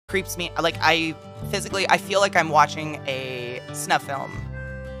creeps me. Like, I feel like I'm watching a snuff film.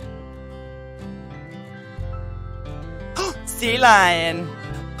 Sea lion.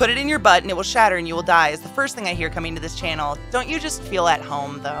 Put it in your butt and it will shatter and you will die is the first thing I hear coming to this channel. Don't you just feel at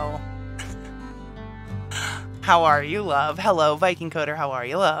home, though? How are you, love? Hello, Viking Coder. How are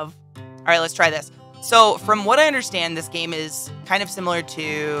you, love? All right, let's try this. So, from what I understand, this game is kind of similar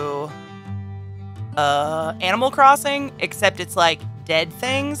to Animal Crossing, except it's like dead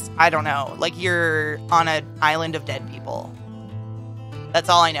things. I don't know. Like you're on an island of dead people. That's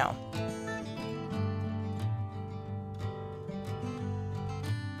all I know.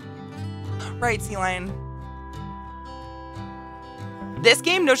 Right, sea lion. This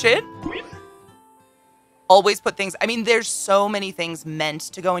game, no shit. Always put things. I mean, there's so many things meant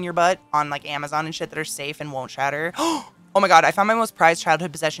to go in your butt on like Amazon and shit that are safe and won't shatter. Oh my god, I found my most prized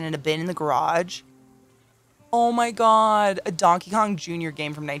childhood possession in a bin in the garage. Oh my god, a Donkey Kong Jr.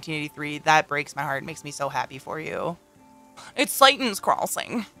 game from 1983. That breaks my heart. It makes me so happy for you. It's Satan's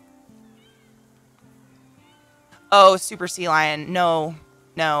Crossing. Oh, Super Sea Lion. No.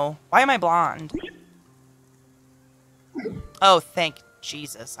 No. Why am I blonde? Oh, thank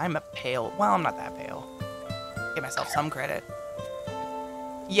Jesus. I'm a pale. Well, I'm not that pale. Give myself some credit.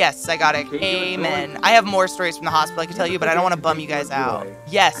 Yes, I got it. Amen. I have more stories from the hospital I could tell you, but I don't want to bum you guys out.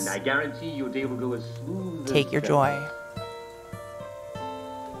 Yes. And I guarantee your day will go as smooth as Take your joy.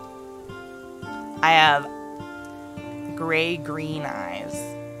 I have gray-green eyes.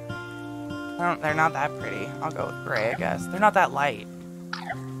 They're not that pretty. I'll go with gray, I guess. They're not that light.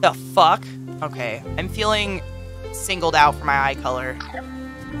 The fuck? Okay. I'm feeling singled out for my eye color.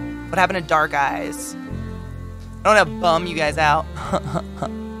 What happened to dark eyes? I don't want to bum you guys out.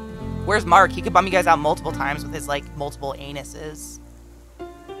 Where's Mark? He could bum you guys out multiple times with his, like, multiple anuses. I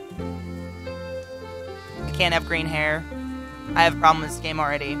can't have green hair. I have a problem with this game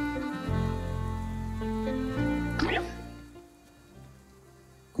already.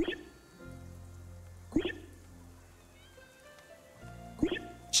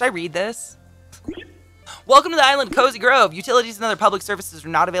 Should I read this? Welcome to the island, Cozy Grove. Utilities and other public services are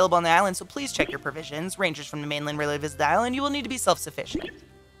not available on the island, so please check your provisions. Rangers from the mainland rarely visit the island. You will need to be self-sufficient.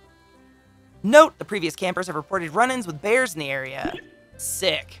 Note, the previous campers have reported run-ins with bears in the area.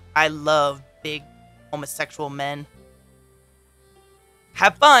 Sick. I love big homosexual men.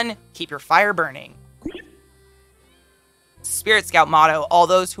 Have fun. Keep your fire burning. Spirit Scout motto, all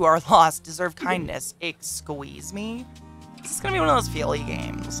those who are lost deserve kindness. Squeeze me. This is gonna be one of those feely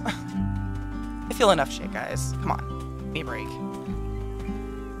games. I feel enough shit, guys. Come on. Give me a break.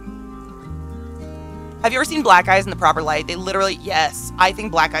 Have you ever seen black eyes in the proper light? They literally, yes. I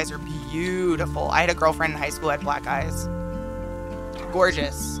think black eyes are beautiful. I had a girlfriend in high school who had black eyes.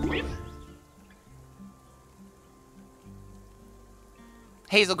 Gorgeous.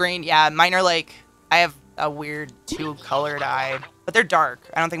 Hazel green. Yeah, mine are like, I have a weird two-colored eye. But they're dark.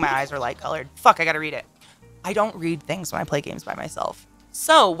 I don't think my eyes are light-colored. Fuck, I gotta read it. I don't read things when I play games by myself.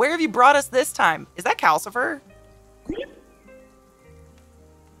 So, where have you brought us this time? Is that Calcifer?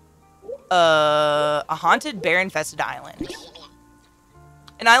 A haunted, bear-infested island.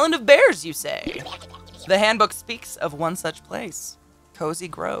 An island of bears, you say? The handbook speaks of one such place. Cozy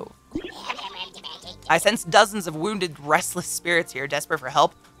Grove. I sense dozens of wounded, restless spirits here, desperate for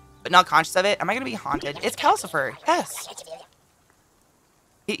help, but not conscious of it. Am I going to be haunted? It's Calcifer. Yes.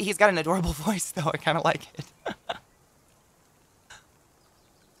 He's got an adorable voice, though. I kind of like it.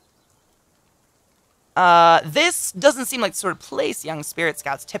 This doesn't seem like the sort of place young spirit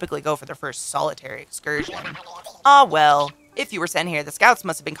scouts typically go for their first solitary excursion. Ah, well. If you were sent here, the scouts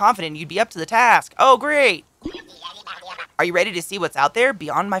must have been confident you'd be up to the task. Oh, great. Are you ready to see what's out there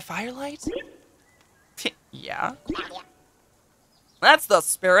beyond my firelight? Yeah. That's the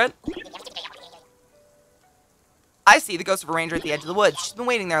spirit. I see the ghost of a ranger at the edge of the woods. She's been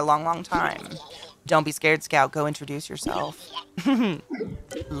waiting there a long, long time. Don't be scared, Scout. Go introduce yourself.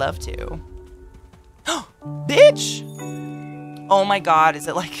 Love to. Bitch! Oh my god, is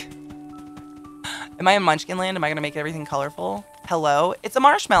it like... Am I in Munchkin Land? Am I gonna make everything colorful? Hello? It's a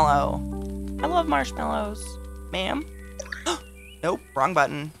marshmallow. I love marshmallows. Ma'am? Nope, wrong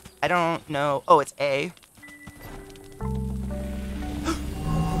button. I don't know. Oh, it's A.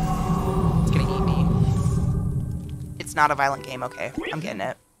 It's gonna eat me. It's not a violent game. Okay, I'm getting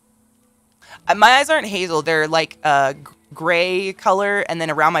it. My eyes aren't hazel. They're like gray color, and then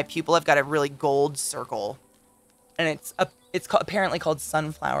around my pupil I've got a really gold circle. And it's apparently called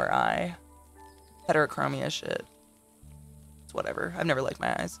sunflower eye. Heterochromia shit. It's whatever. I've never liked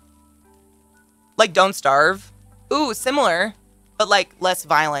my eyes. Like Don't Starve. Ooh, similar, but like less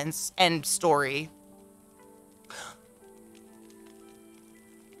violence and story.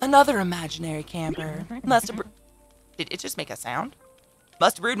 A Another imaginary camper. Must have... Did it just make a sound?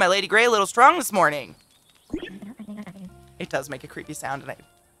 Must have brewed my Lady Grey a little strong this morning. It does make a creepy sound, and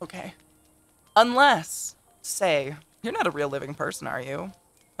okay. Unless, say, you're not a real living person, are you?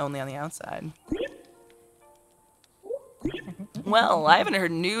 Only on the outside. Well, I haven't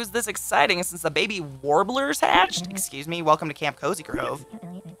heard news this exciting since the baby warblers hatched. Excuse me, welcome to Camp Cozy Grove.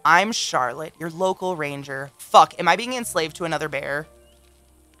 I'm Charlotte, your local ranger. Fuck, am I being enslaved to another bear?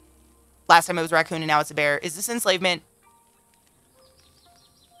 Last time it was a raccoon and now it's a bear. Is this enslavement?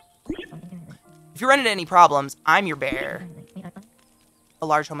 If you run into any problems, I'm your bear. A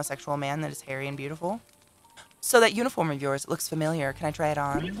large homosexual man that is hairy and beautiful. So that uniform of yours looks familiar. Can I try it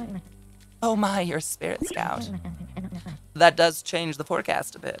on? Oh my, you're a spirit scout. That does change the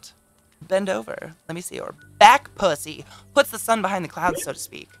forecast a bit. Bend over. Let me see your back, pussy. Puts the sun behind the clouds, so to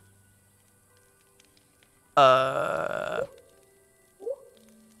speak.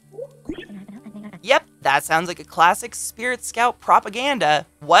 Yep, that sounds like a classic Spirit Scout propaganda.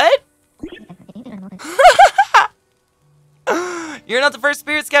 What? You're not the first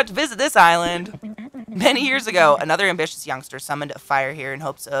Spirit Scout to visit this island. Many years ago, another ambitious youngster summoned a fire here in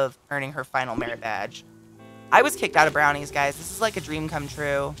hopes of earning her final merit badge. I was kicked out of brownies, guys. This is like a dream come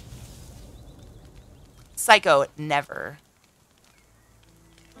true. Psycho, never.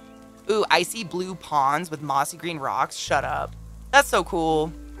 Ooh, icy blue ponds with mossy green rocks. Shut up. That's so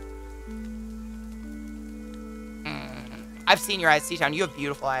cool. I've seen your eyes, Seatown. You have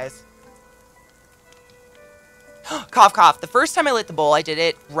beautiful eyes. Cough, cough. The first time I lit the bowl, I did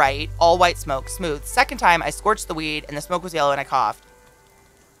it right. All white smoke, smooth. Second time, I scorched the weed, and the smoke was yellow, and I coughed.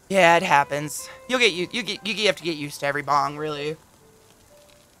 Yeah, it happens. You have to get used to every bong, really.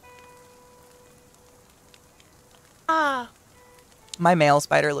 Ah. My male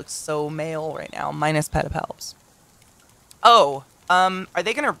spider looks so male right now, minus pedipalps. Oh, are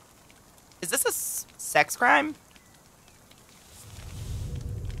they gonna... Is this a sex crime?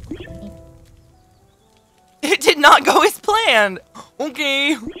 It did not go as planned.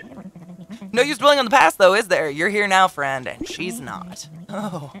 Okay. No use dwelling on the past, though, is there? You're here now, friend, and she's not.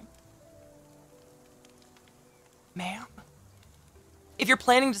 Oh. Ma'am. If you're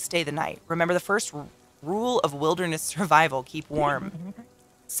planning to stay the night, remember the first rule of wilderness survival, keep warm.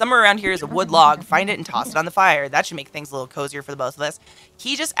 Somewhere around here is a wood log. Find it and toss it on the fire. That should make things a little cozier for the both of us.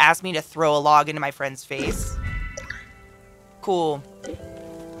 He just asked me to throw a log into my friend's face. Cool.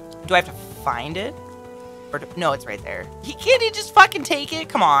 Do I have to find it? Or no, it's right there. Can't he just fucking take it?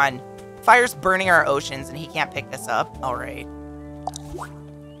 Come on. Fire's burning our oceans and he can't pick this up. All right.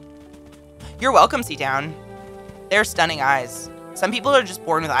 You're welcome, Seatown. They're stunning eyes. Some people are just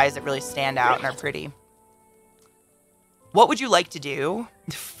born with eyes that really stand out and are pretty. What would you like to do?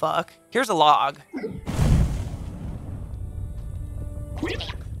 Fuck. Here's a log.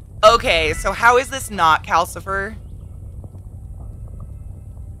 Okay, so how is this not Calcifer?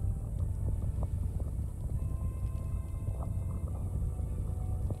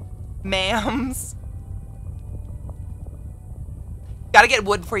 Ma'ams. Gotta get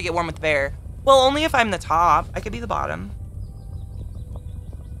wood before you get warm with the bear. Well, only if I'm the top. I could be the bottom.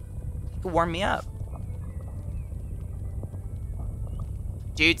 You could warm me up.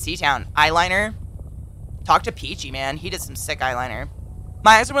 Dude, Seatown. Eyeliner. Talk to Peachy, man. He did some sick eyeliner.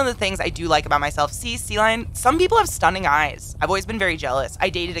 My eyes are one of the things I do like about myself. See, Sea-Line, some people have stunning eyes. I've always been very jealous.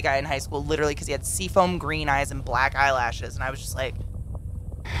 I dated a guy in high school literally because he had seafoam green eyes and black eyelashes, and I was just like...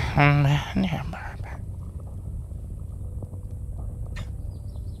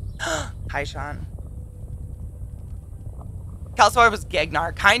 Hi, Sean. Calcifer was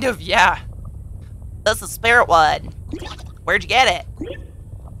Gegnar. Kind of, yeah. This is spirit wood. Where'd you get it?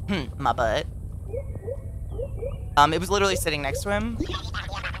 My butt. It was literally sitting next to him.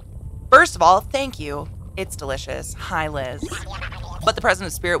 First of all, thank you. It's delicious. Hi, Liz. But the presence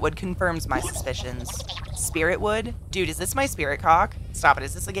of spirit wood confirms my suspicions. Spirit wood? Dude, is this my spirit cock? Stop it.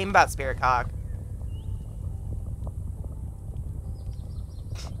 Is this a game about spirit cock?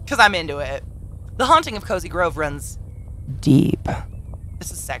 Because I'm into it. The haunting of Cozy Grove runs deep.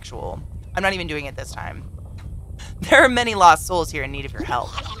 This is sexual. I'm not even doing it this time. There are many lost souls here in need of your help.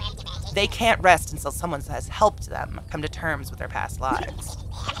 They can't rest until someone has helped them come to terms with their past lives.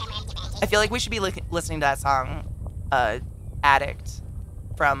 I feel like we should be listening to that song, Addict,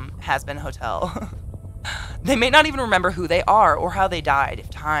 from Has Been Hotel. They may not even remember who they are or how they died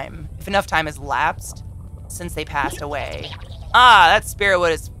if enough time has lapsed since they passed away. Ah, that spirit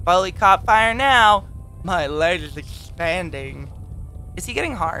wood is fully caught fire now. My leg is expanding. Is he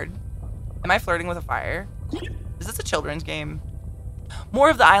getting hard? Am I flirting with a fire? Is this a children's game?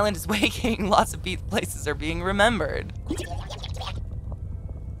 More of the island is waking. Lots of places are being remembered.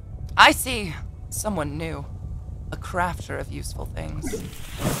 I see. Someone new. A crafter of useful things.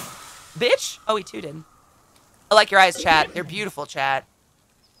 Bitch! Oh, he tooted. I like your eyes, chat. They're beautiful, chat.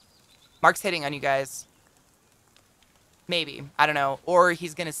 Mark's hitting on you guys. Maybe. I don't know. Or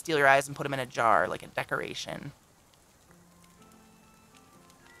he's gonna steal your eyes and put them in a jar, like a decoration.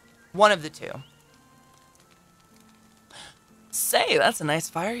 One of the two. Say, that's a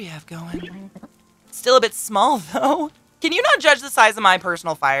nice fire you have going. Still a bit small, though. Can you not judge the size of my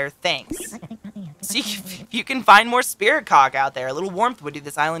personal fire? Thanks. See if you can find more spirit cock out there. A little warmth would do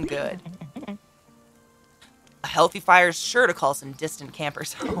this island good. A healthy fire is sure to call some distant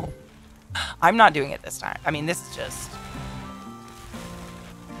campers home. I'm not doing it this time. I mean, this is just...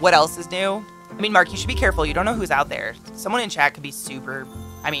 What else is new? I mean, Mark, you should be careful. You don't know who's out there. Someone in chat could be super...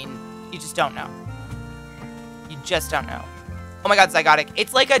 I mean, you just don't know. You just don't know. Oh my god, Zygotic.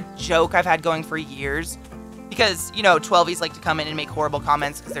 It's like a joke I've had going for years. Because, you know, 12s like to come in and make horrible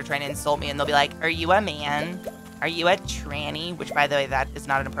comments because they're trying to insult me. And they'll be like, are you a man? Are you a tranny? Which, by the way, that is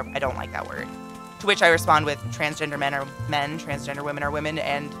not an appropriate... I don't like that word. To which I respond with, transgender men are men, transgender women are women,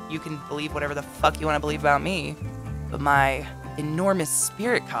 and you can believe whatever the fuck you want to believe about me. But my enormous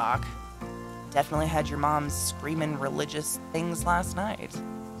spirit cock definitely had your mom screaming religious things last night.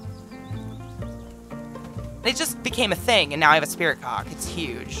 It just became a thing, and now I have a spirit cock. It's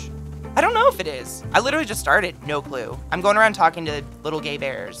huge. I don't know if it is. I literally just started. No clue. I'm going around talking to little gay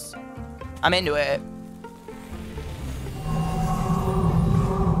bears. I'm into it.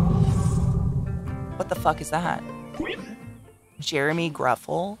 What the fuck is that? Jeremy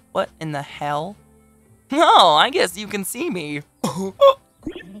Gruffle? What in the hell? Oh, I guess you can see me.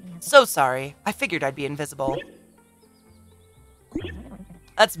 So sorry. I figured I'd be invisible.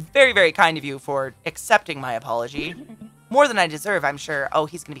 That's very, very kind of you for accepting my apology. More than I deserve, I'm sure. Oh,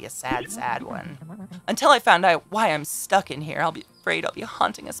 he's gonna be a sad, sad one. Until I found out why I'm stuck in here, I'll be afraid I'll be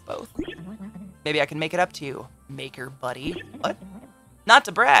haunting us both. Maybe I can make it up to you, maker buddy. What? Not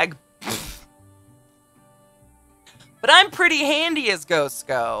to brag. But I'm pretty handy as ghosts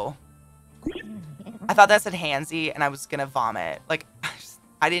go. I thought that said handsy, and I was gonna vomit. Like,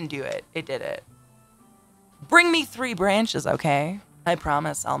 I didn't do it. It did it. Bring me 3 branches, okay? I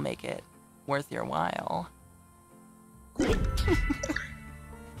promise I'll make it worth your while.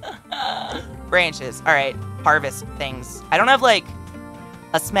 Branches. Alright. Harvest things. I don't have, like,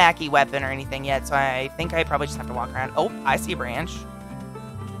 a smacky weapon or anything yet, so I think I probably just have to walk around. Oh, I see a branch.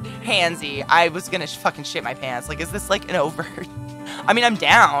 Handsy. I was gonna fucking shit my pants. Like, is this, like, an overt... I mean, I'm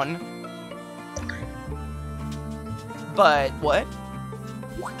down. But, what?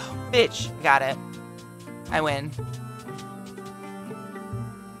 Bitch. Got it. I win.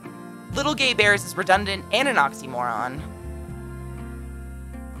 Little gay bears is redundant and an oxymoron.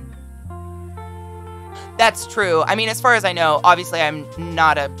 That's true. I mean, as far as I know, obviously I'm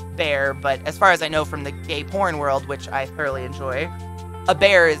not a bear, but as far as I know from the gay porn world, which I thoroughly enjoy, a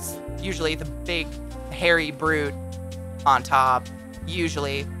bear is usually the big, hairy brute on top.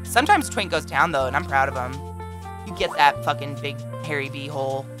 Usually. Sometimes Twink goes down, though, and I'm proud of him. You get that fucking big, hairy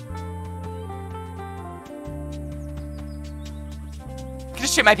bee-hole. Gonna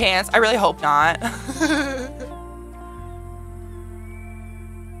shit my pants. I really hope not.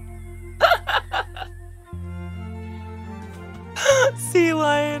 Sea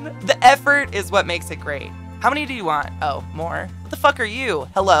lion. The effort is what makes it great. How many do you want? Oh, more. What the fuck are you?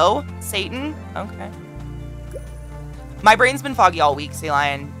 Hello? Satan? Okay. My brain's been foggy all week, Sea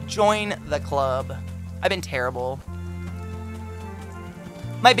Lion. Join the club. I've been terrible.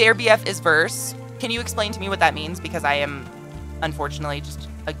 My bear BF is verse. Can you explain to me what that means? Because I am, unfortunately, just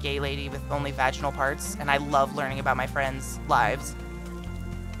a gay lady with only vaginal parts, and I love learning about my friends' lives.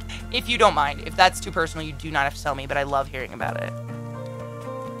 If you don't mind. If that's too personal, you do not have to tell me, but I love hearing about it.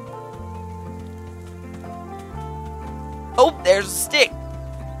 Oh, there's a stick.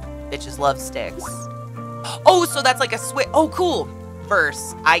 Bitches love sticks. Oh, so that's like a switch. Oh, cool.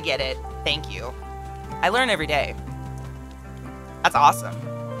 Verse. I get it. Thank you. I learn every day. That's awesome.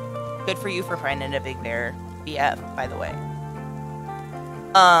 Good for you for finding a big bear BF, by the way.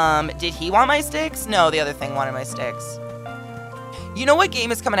 Did he want my sticks? No, the other thing wanted my sticks. You know what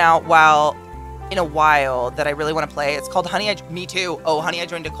game is coming out in a while that I really want to play? It's called Honey, Me Too. Oh, Honey, I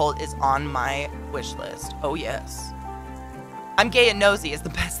Joined a Cult is on my wish list. Oh, yes. I'm gay and nosy is the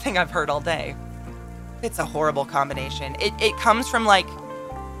best thing I've heard all day. It's a horrible combination. It comes from, like,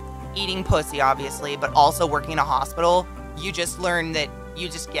 eating pussy, obviously, but also working in a hospital. You just learn that you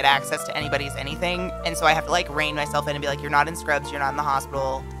just get access to anybody's anything. And so I have to, like, rein myself in and be like, you're not in scrubs, you're not in the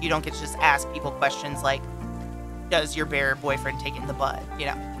hospital. You don't get to just ask people questions like, does your bear boyfriend take it in the butt? You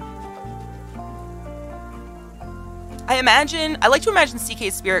know? I like to imagine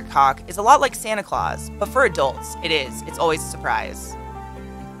CK's spirit cock is a lot like Santa Claus, but for adults, it is. It's always a surprise.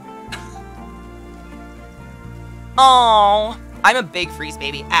 Oh, I'm a big freeze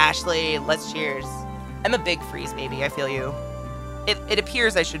baby. Ashley, let's cheers. I'm a big freeze baby, I feel you. It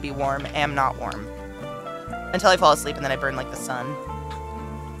appears I should be warm, am not warm. Until I fall asleep and then I burn like the sun.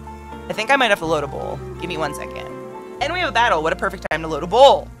 I think I might have to load a bowl. Give me 1 second. And we have a battle. What a perfect time to load a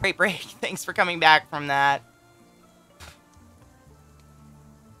bowl. Great break. Thanks for coming back from that.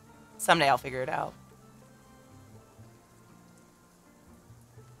 Someday I'll figure it out.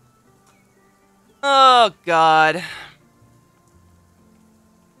 Oh, God.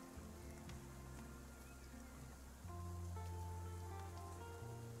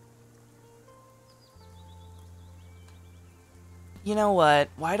 You know what?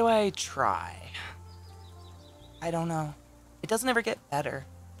 Why do I try? I don't know. It doesn't ever get better.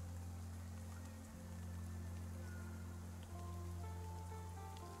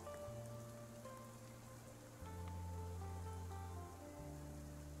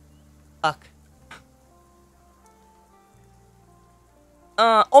 Fuck.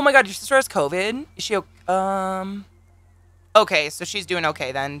 Oh my god, your sister has COVID? Is she okay, so she's doing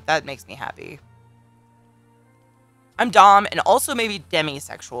okay then. That makes me happy. I'm dom and also maybe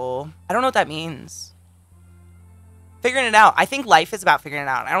demisexual. I don't know what that means. Figuring it out. I think life is about figuring it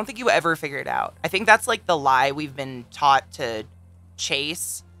out. I don't think you ever figure it out. I think that's like the lie we've been taught to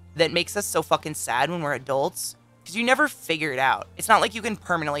chase that makes us so fucking sad when we're adults. Because you never figure it out. It's not like you can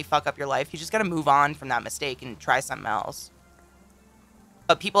permanently fuck up your life. You just gotta move on from that mistake and try something else.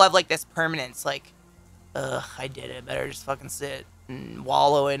 But people have like this permanence, like, ugh, I did it. Better just fucking sit and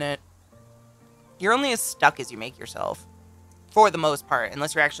wallow in it. You're only as stuck as you make yourself. For the most part.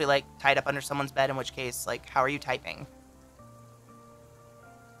 Unless you're actually like tied up under someone's bed, in which case, like, how are you typing?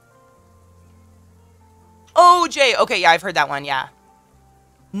 Oh, Jay. Okay, yeah, I've heard that one, yeah.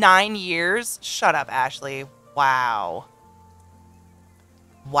 9 years? Shut up, Ashley. Wow.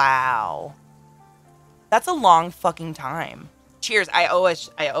 Wow. That's a long fucking time. Cheers. I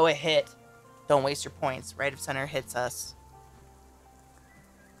owe a hit. Don't waste your points. Right of center hits us.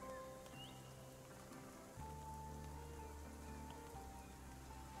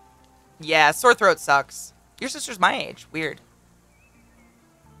 Yeah, sore throat sucks. Your sister's my age. Weird.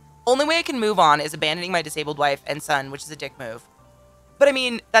 Only way I can move on is abandoning my disabled wife and son, which is a dick move. But I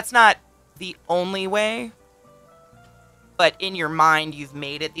mean, that's not the only way. But in your mind, you've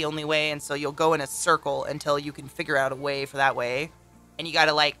made it the only way, and so you'll go in a circle until you can figure out a way for that way. And you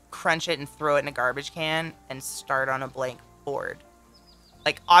gotta, like, crunch it and throw it in a garbage can and start on a blank board.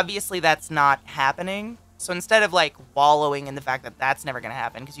 Like, obviously that's not happening. So instead of, like, wallowing in the fact that that's never gonna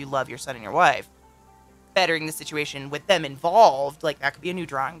happen because you love your son and your wife, bettering the situation with them involved, like, that could be a new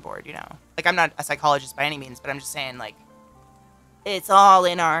drawing board, you know? Like, I'm not a psychologist by any means, but I'm just saying, like, it's all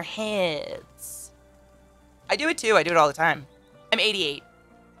in our heads. I do it too. I do it all the time. I'm 88.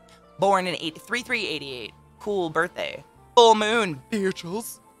 Born in 3/3/88. Cool birthday. Full moon,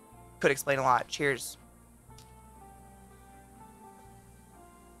 bitches. Could explain a lot. Cheers.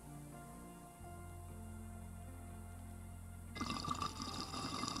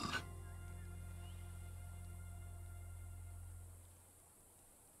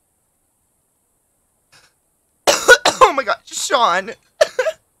 Oh my god, Sean.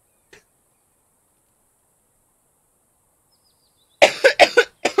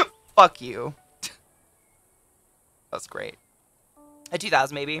 Fuck you. That's great. A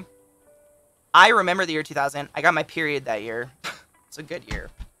 2000, maybe. I remember the year 2000. I got my period that year. It's a good year.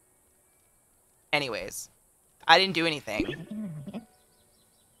 Anyways, I didn't do anything.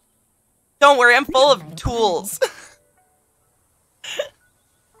 Don't worry, I'm full of tools.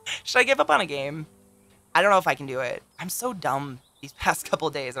 Should I give up on a game? I don't know if I can do it. I'm so dumb these past couple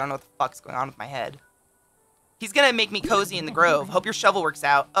of days. I don't know what the fuck's going on with my head. He's gonna make me cozy in the grove. Hope your shovel works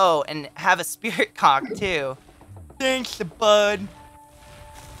out. Oh, and have a spirit cock, too. Thanks, bud.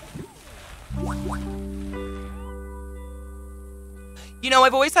 You know,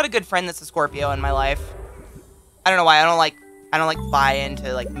 I've always had a good friend that's a Scorpio in my life. I don't know why. I don't like buy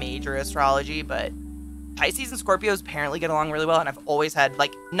into, like, major astrology, but Pisces and Scorpios apparently get along really well, and I've always had,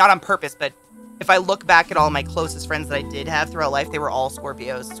 like, not on purpose, but if I look back at all my closest friends that I did have throughout life, they were all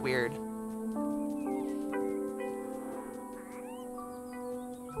Scorpios. It's weird.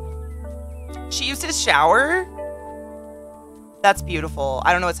 She used his shower? That's beautiful.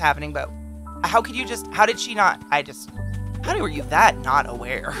 I don't know what's happening, but how could you just... How did she not... How were you that not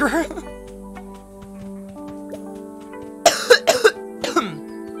aware?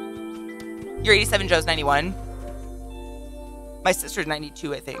 You're 87, Joe's 91. My sister's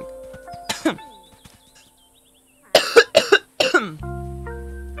 92, I think.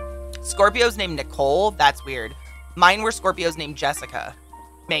 Scorpios named Nicole? That's weird. Mine were Scorpios named Jessica.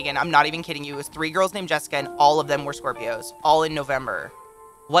 Megan, I'm not even kidding you. It was 3 girls named Jessica, and all of them were Scorpios. All in November.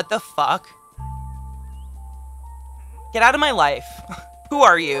 What the fuck? Get out of my life. Who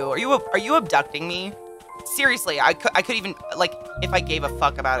are you? Are you abducting me? Seriously, I could even, like, if I gave a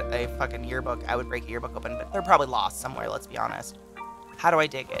fuck about a fucking yearbook, I would break a yearbook open, but they're probably lost somewhere, let's be honest. How do I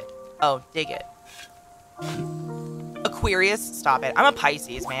dig it? Oh, dig it. Aquarius? Stop it. I'm a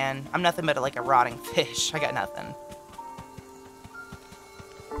Pisces, man. I'm nothing but like a rotting fish. I got nothing.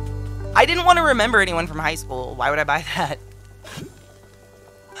 I didn't want to remember anyone from high school. Why would I buy that?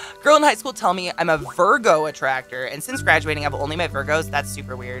 Girl in high school tell me I'm a Virgo attractor, and since graduating, I've only met Virgos. That's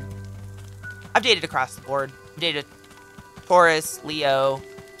super weird. I've dated across the board. I've dated Taurus, Leo,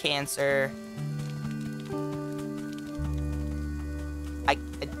 Cancer.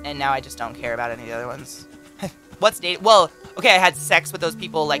 And now I just don't care about any of the other ones. What's date? Well, okay, I had sex with those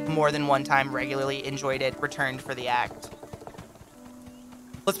people like more than one time, regularly, enjoyed it, returned for the act.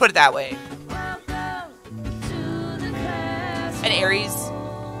 Let's put it that way. An Aries.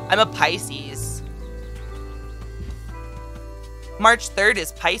 I'm a Pisces. March 3rd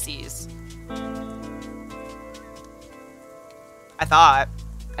is Pisces. I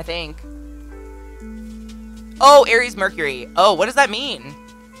think. Oh, Aries Mercury. Oh, what does that mean?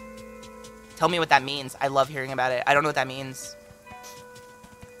 Tell me what that means. I love hearing about it. I don't know what that means.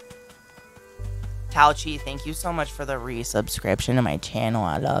 Talchi, thank you so much for the resubscription to my channel.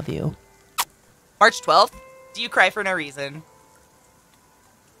 I love you. March 12th? Do you cry for no reason?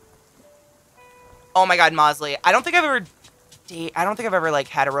 Oh my god, Mosley. I don't think I've ever like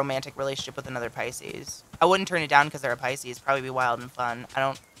had a romantic relationship with another Pisces. I wouldn't turn it down because they're a Pisces. Probably be wild and fun. I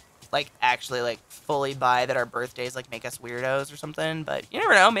don't like actually like fully buy that our birthdays like make us weirdos or something, but you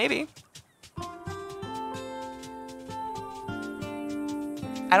never know, maybe.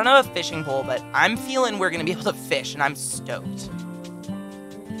 I don't know a fishing pole, but I'm feeling we're gonna be able to fish, and I'm stoked.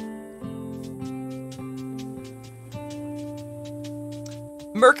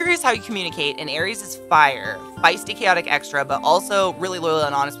 Mercury is how you communicate, and Aries is fire. Feisty, chaotic, extra, but also really loyal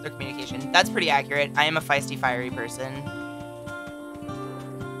and honest with their communication. That's pretty accurate. I am a feisty, fiery person.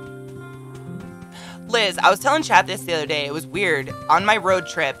 Liz, I was telling chat this the other day. It was weird. On my road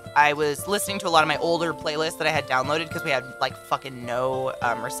trip, I was listening to a lot of my older playlists that I had downloaded because we had, like, fucking no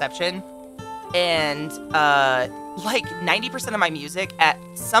reception. And, like, 90% of my music at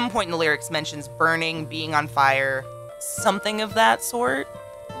some point in the lyrics mentions burning, being on fire, something of that sort.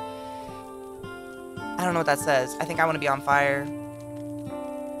 I don't know what that says. I think I want to be on fire.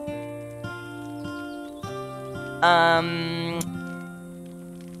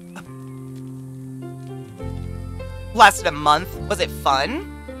 Lasted a month. Was it fun?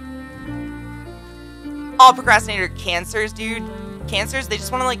 All procrastinator Cancers, dude. Cancers, they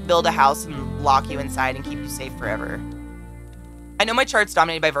just want to like build a house and lock you inside and keep you safe forever. I know my chart's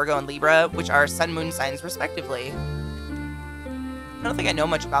dominated by Virgo and Libra, which are sun, moon signs respectively. I don't think I know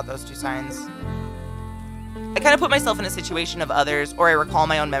much about those two signs. I kind of put myself in a situation of others, or I recall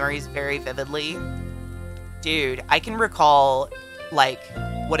my own memories very vividly. Dude, I can recall, like,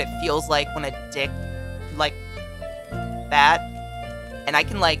 what it feels like when a dick, like, that. And I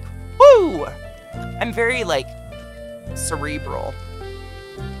can, like, woo! I'm very, like, cerebral.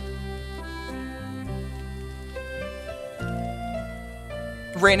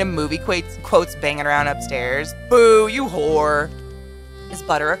 Random movie quotes banging around upstairs. Boo, you whore. Is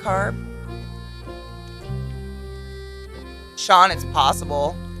butter a carb? Sean, it's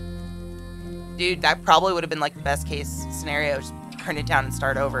possible. Dude, that probably would have been like the best case scenario. Just turn it down and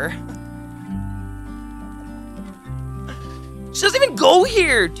start over. She doesn't even go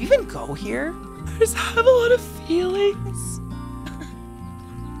here. Do you even go here? I just have a lot of feelings.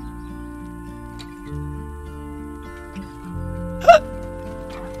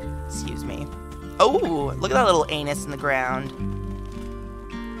 Excuse me. Oh, look at that little anus in the ground.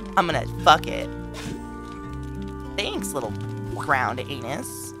 I'm gonna fuck it. Thanks, little ground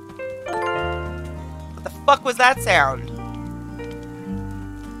anus. What the fuck was that sound?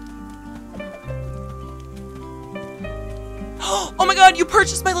 Oh my god, you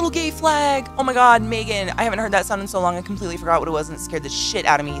purchased my little gay flag! Oh my god, Megan, I haven't heard that sound in so long, I completely forgot what it was and it scared the shit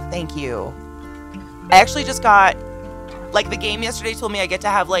out of me. Thank you. I actually just got, like, the game yesterday told me I get to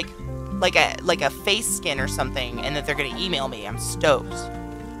have, like a face skin or something, and that they're gonna email me. I'm stoked.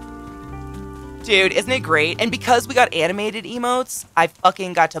 Dude, isn't it great? And because we got animated emotes, I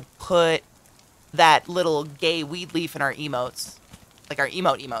fucking got to put that little gay weed leaf in our emotes. Like our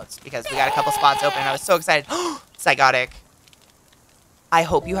emotes, because we got a couple spots open and I was so excited. Psychotic. I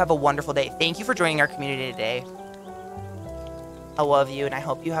hope you have a wonderful day. Thank you for joining our community today. I love you, and I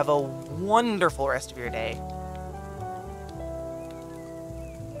hope you have a wonderful rest of your day.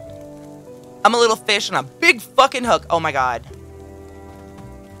 I'm a little fish on a big fucking hook. Oh my god.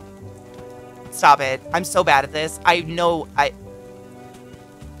 Stop it. I'm so bad at this. I know I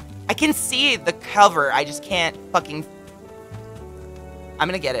can see the cover. I just can't fucking... I'm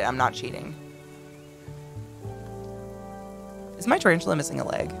gonna get it. I'm not cheating. Is my tarantula missing a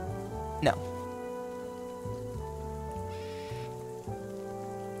leg? No.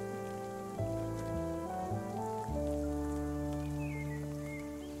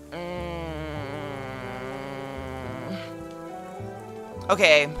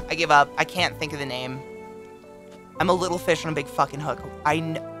 Okay, I give up. I can't think of the name. I'm a little fish on a big fucking hook. I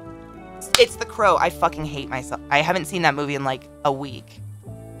know. It's The Crow. I fucking hate myself. I haven't seen that movie in like a week.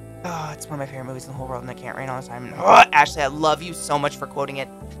 Oh, it's one of my favorite movies in the whole world, and I can't rain all the time. Oh, Ashley, I love you so much for quoting it.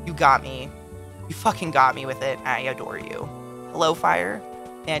 You got me. You fucking got me with it. I adore you. Hello, fire.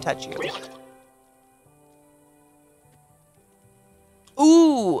 May I touch you?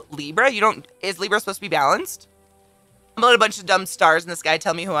 Ooh, Libra? You don't... Is Libra supposed to be balanced? I'm let a bunch of dumb stars in the sky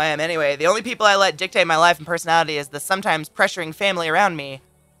tell me who I am anyway. The only people I let dictate my life and personality is the sometimes pressuring family around me.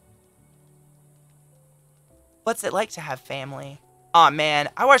 What's it like to have family? Aw, man.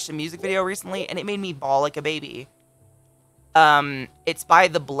 I watched a music video recently, and it made me bawl like a baby. It's by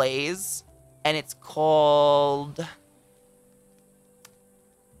The Blaze, and it's called...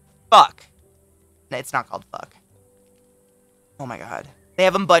 Fuck. No, it's not called Fuck. Oh my god. They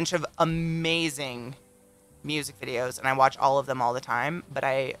have a bunch of amazing music videos, and I watch all of them all the time, but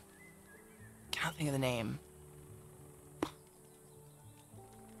I can't think of the name.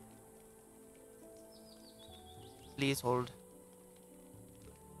 Please hold.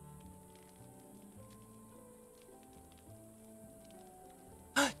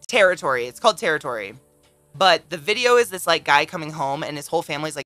 Territory. It's called Territory. But the video is this like guy coming home, and his whole family's like